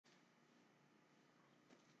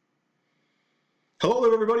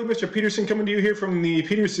Hello everybody, Mr. Peterson coming to you here from the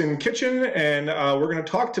Peterson kitchen, and we're going to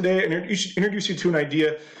talk today and introduce you to an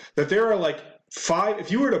idea that there are like 5,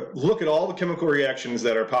 if you were to look at all the chemical reactions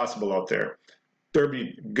that are possible out there, there'd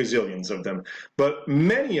be gazillions of them, but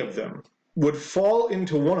many of them would fall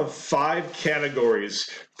into one of 5 categories,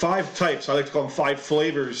 5 types. I like to call them 5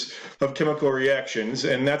 flavors of chemical reactions,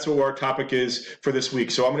 and that's what our topic is for this week.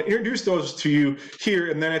 So I'm going to introduce those to you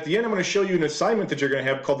here, and then at the end I'm going to show you an assignment that you're going to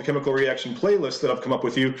have called the chemical reaction playlist that I've come up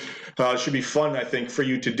with you. It should be fun, I think, for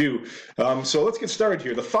you to do. So let's get started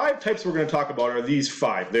here. The 5 types we're going to talk about are these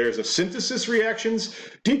 5. There's a synthesis reactions,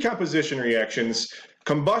 decomposition reactions,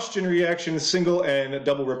 combustion reactions, single and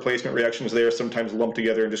double replacement reactions. They are sometimes lumped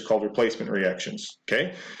together and just called replacement reactions.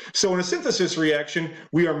 Okay, so in a synthesis reaction,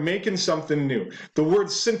 we are making something new. The word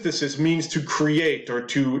synthesis means to create or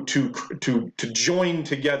to join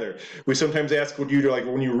together. We sometimes ask you to, like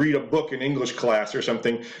when you read a book in English class or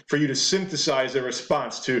something, for you to synthesize a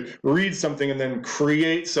response, to read something and then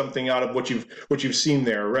create something out of what you've seen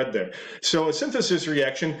there or read there. So a synthesis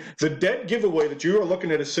reaction, the dead giveaway that you are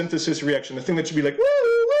looking at a synthesis reaction, the thing that should be like,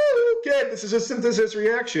 kid, this is a synthesis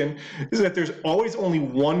reaction, is that there's always only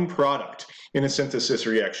one product in a synthesis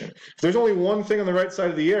reaction. If there's only one thing on the right side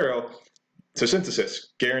of the arrow, it's a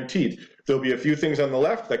synthesis, guaranteed. There'll be a few things on the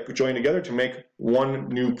left that join together to make one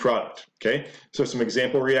new product, okay? So some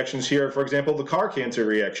example reactions here, for example, the car cancer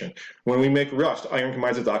reaction. When we make rust, iron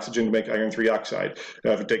combines with oxygen to make iron 3 oxide.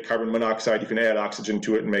 If you take carbon monoxide, you can add oxygen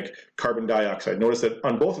to it and make carbon dioxide. Notice that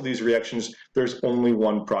on both of these reactions, there's only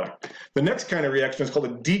one product. The next kind of reaction is called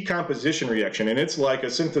a decomposition reaction, and it's like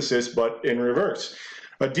a synthesis, but in reverse.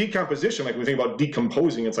 A decomposition, like we think about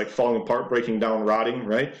decomposing, it's like falling apart, breaking down, rotting,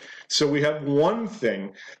 right? So we have one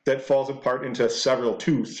thing that falls apart into several,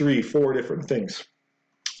 2, 3, 4 different things.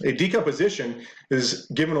 A decomposition is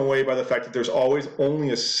given away by the fact that there's always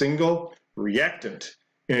only a single reactant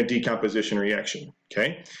in a decomposition reaction,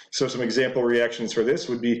 okay? So some example reactions for this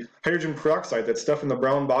would be hydrogen peroxide, that stuff in the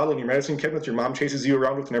brown bottle in your medicine cabinet your mom chases you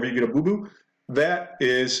around with whenever you get a boo-boo. That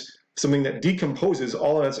is something that decomposes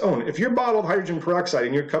all on its own. If your bottle of hydrogen peroxide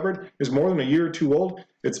in your cupboard is more than a year or 2 old,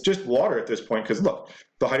 it's just water at this point, because look,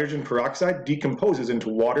 the hydrogen peroxide decomposes into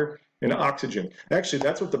water and oxygen. Actually,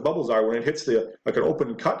 that's what the bubbles are when it hits like an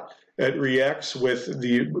open cut. It reacts with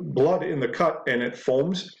the blood in the cut and it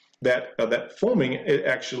foams. That foaming, it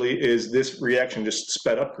actually is this reaction just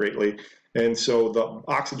sped up greatly. And so the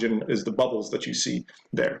oxygen is the bubbles that you see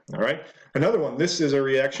there, all right? Another one, this is a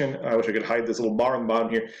reaction, I wish I could hide this little bar on the bottom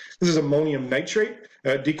here. This is ammonium nitrate,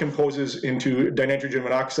 decomposes into dinitrogen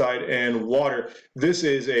monoxide and water. This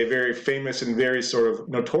is a very famous and very sort of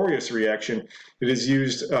notorious reaction. It is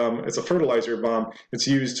used, it's a fertilizer bomb. It's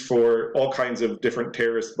used for all kinds of different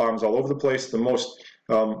terrorist bombs all over the place. The most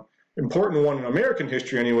important one in American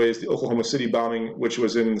history anyway is the Oklahoma City bombing, which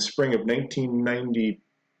was in the spring of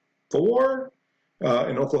 1994.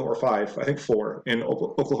 In Oklahoma, or 5, I think 4, in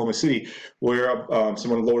Oklahoma City, where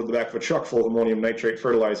someone loaded the back of a truck full of ammonium nitrate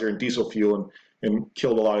fertilizer and diesel fuel and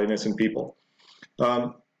killed a lot of innocent people.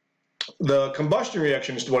 The combustion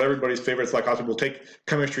reaction is one of everybody's favorites. Like we'll take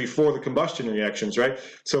chemistry for the combustion reactions, right?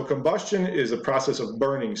 So combustion is a process of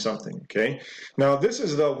burning something, okay? Now this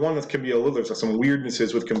is the one that can be a little, there's some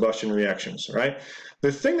weirdnesses with combustion reactions, right?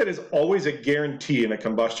 The thing that is always a guarantee in a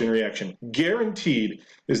combustion reaction, guaranteed,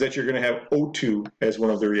 is that you're going to have O2 as one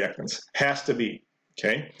of the reactants. Has to be,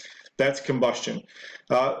 okay? That's combustion.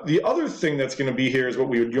 The other thing that's going to be here is what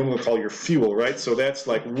we would normally call your fuel, right? So that's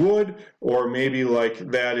like wood, or maybe like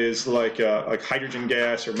that is like hydrogen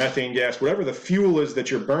gas or methane gas. Whatever the fuel is that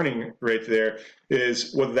you're burning right there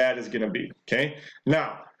is what that is going to be, okay?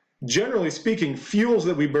 Now, generally speaking, fuels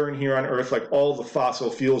that we burn here on Earth, like all the fossil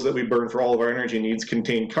fuels that we burn for all of our energy needs,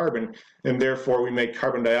 contain carbon, and therefore we make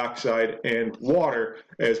carbon dioxide and water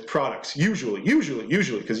as products, usually,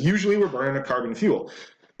 because usually we're burning a carbon fuel.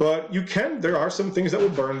 But there are some things that will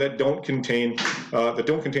burn that don't contain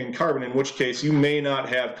carbon, in which case you may not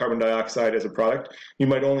have carbon dioxide as a product. You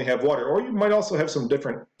might only have water, or you might also have some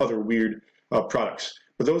different other weird products.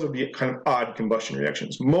 But those would be kind of odd combustion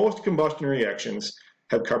reactions. Most combustion reactions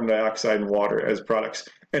have carbon dioxide and water as products.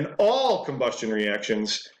 And all combustion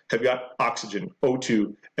reactions have got oxygen,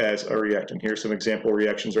 O2, as a reactant. Here's some example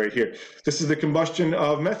reactions right here. This is the combustion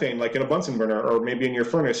of methane, like in a Bunsen burner, or maybe in your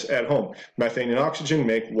furnace at home. Methane and oxygen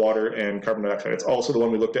make water and carbon dioxide. It's also the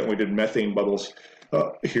one we looked at when we did methane bubbles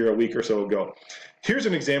here a week or so ago. Here's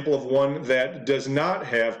an example of one that does not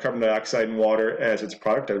have carbon dioxide and water as its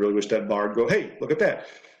product. I really wish that bar would go, hey, look at that.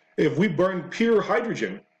 If we burn pure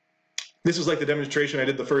hydrogen, this is like the demonstration I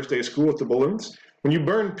did the first day of school with the balloons. When you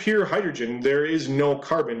burn pure hydrogen, there is no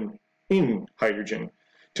carbon in hydrogen.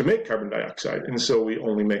 to make carbon dioxide, and so we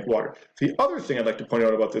only make water. The other thing I'd like to point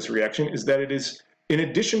out about this reaction is that it is, in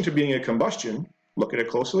addition to being a combustion, look at it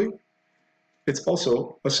closely, it's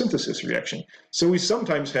also a synthesis reaction. So we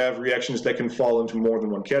sometimes have reactions that can fall into more than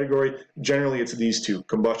one category. Generally, it's these two,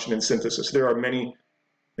 combustion and synthesis. There are many,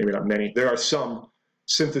 maybe not many, there are some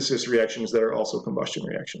synthesis reactions that are also combustion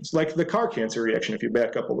reactions, like the car cancer reaction. If you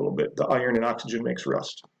back up a little bit, the iron and oxygen makes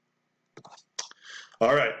rust.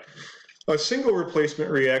 All right. A single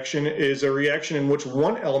replacement reaction is a reaction in which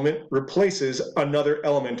one element replaces another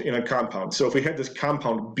element in a compound. So if we had this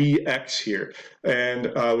compound BX here, and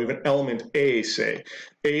we have an element A, say,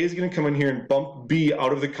 A is going to come in here and bump B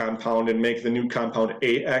out of the compound and make the new compound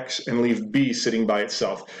AX and leave B sitting by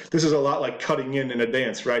itself. This is a lot like cutting in a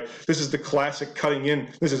dance, right? This is the classic cutting in.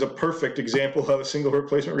 This is a perfect example of a single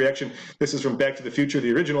replacement reaction. This is from Back to the Future,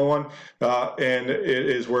 the original one, and it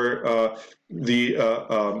is where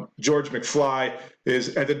George McFly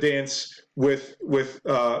is at the dance with what's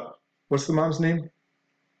the mom's name?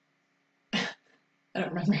 I don't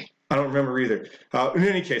remember. I don't remember either. In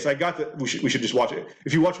any case, I got that. We should just watch it.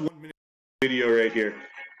 If you watch 1 minute video right here,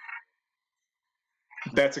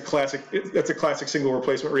 that's a classic. That's a classic single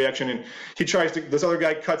replacement reaction. And he tries to. This other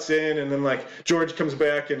guy cuts in, and then like George comes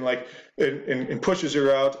back and like and pushes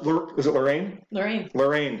her out. Is it Lorraine? Lorraine.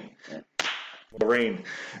 Lorraine. Yeah. Lorraine.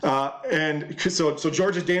 And so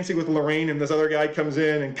George is dancing with Lorraine, and this other guy comes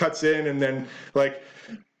in and cuts in, and then like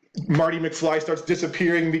Marty McFly starts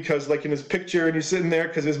disappearing because like in his picture, and he's sitting there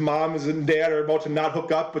because his mom and dad are about to not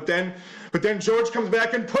hook up, but then George comes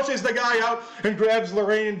back and pushes the guy out and grabs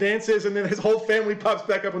Lorraine and dances, and then his whole family pops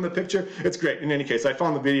back up in the picture. It's great. In any case, I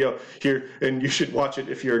found the video here, and you should watch it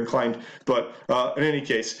if you're inclined. But in any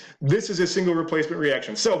case, this is a single replacement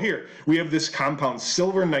reaction. So here we have this compound,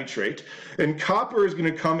 silver nitrate, and copper is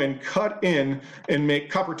going to come and cut in and make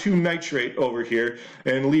copper 2 nitrate over here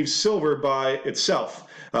and leave silver by itself.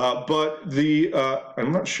 But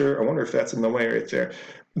I'm not sure, I wonder if that's in the way right there.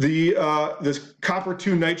 This copper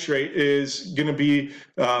 2 nitrate is going to be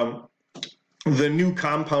the new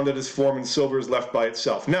compound that is formed, and silver is left by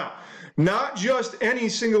itself. Now, not just any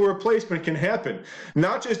single replacement can happen.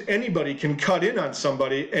 Not just anybody can cut in on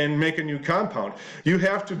somebody and make a new compound. You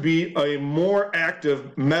have to be a more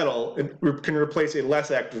active metal and can replace a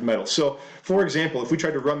less active metal. So, for example, if we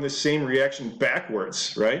tried to run this same reaction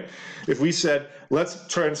backwards, right? If we said, let's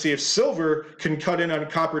try and see if silver can cut in on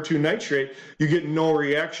copper 2 nitrate, you get no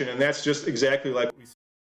reaction, and that's just exactly like we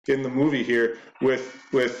in the movie here with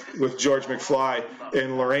George McFly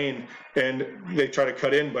and Lorraine, and they try to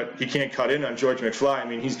cut in, but he can't cut in on George McFly. I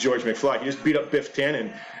mean, he's George McFly. He just beat up Biff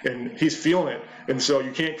Tannen, and he's feeling it, and so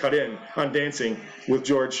you can't cut in on Dancing with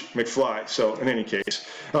George McFly. So in any case,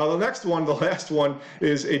 the next one, the last one,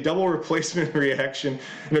 is a double replacement reaction.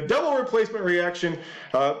 In a double replacement reaction,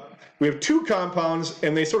 we have 2 compounds,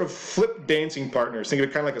 and they sort of flip dancing partners. Think of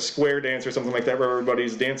it kind of like a square dance or something like that, where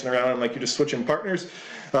everybody's dancing around and like you're just switching partners.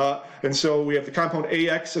 And so we have the compound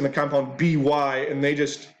AX and the compound BY, and they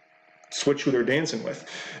just switch who they're dancing with.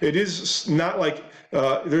 It is not like,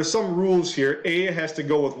 there's some rules here. A has to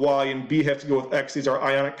go with Y and B has to go with X. These are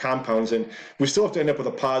ionic compounds, and we still have to end up with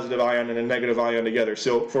a positive ion and a negative ion together.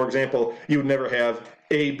 So, for example, you would never have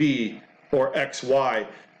AB or XY.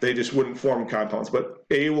 They just wouldn't form compounds, but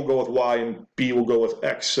A will go with Y and B will go with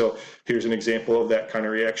X. So here's an example of that kind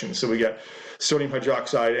of reaction. So we got sodium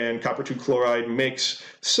hydroxide and copper 2 chloride makes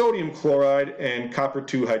sodium chloride and copper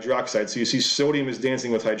 2 hydroxide. So you see sodium is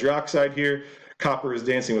dancing with hydroxide here, copper is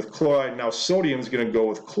dancing with chloride. Now sodium is going to go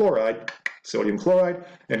with chloride, sodium chloride,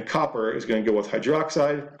 and copper is going to go with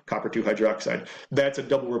hydroxide, copper 2 hydroxide. That's a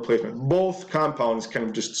double replacement. Both compounds kind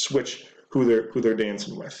of just switch who they're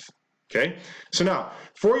dancing with. Okay, so now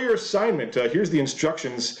for your assignment, here's the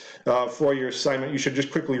instructions for your assignment. You should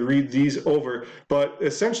just quickly read these over, but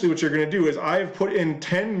essentially what you're going to do is I've put in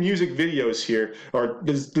 10 music videos here, or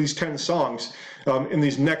these 10 songs in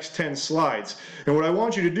these next 10 slides. And what I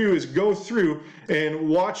want you to do is go through and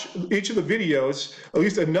watch each of the videos, at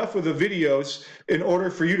least enough of the videos, in order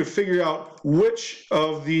for you to figure out which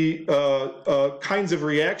of the kinds of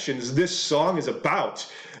reactions this song is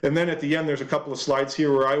about. And then at the end, there's a couple of slides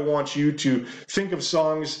here where I want you to think of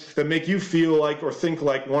songs that make you feel like or think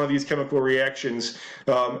like one of these chemical reactions.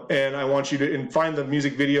 And I want you to find the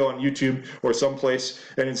music video on YouTube or someplace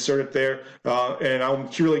and insert it there. And I'm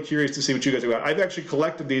really curious to see what you guys have got. I've actually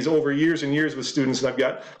collected these over years and years with students, and I've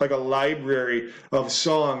got like a library of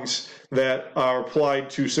songs that are applied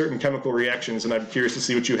to certain chemical reactions, and I'm curious to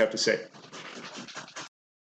see what you have to say.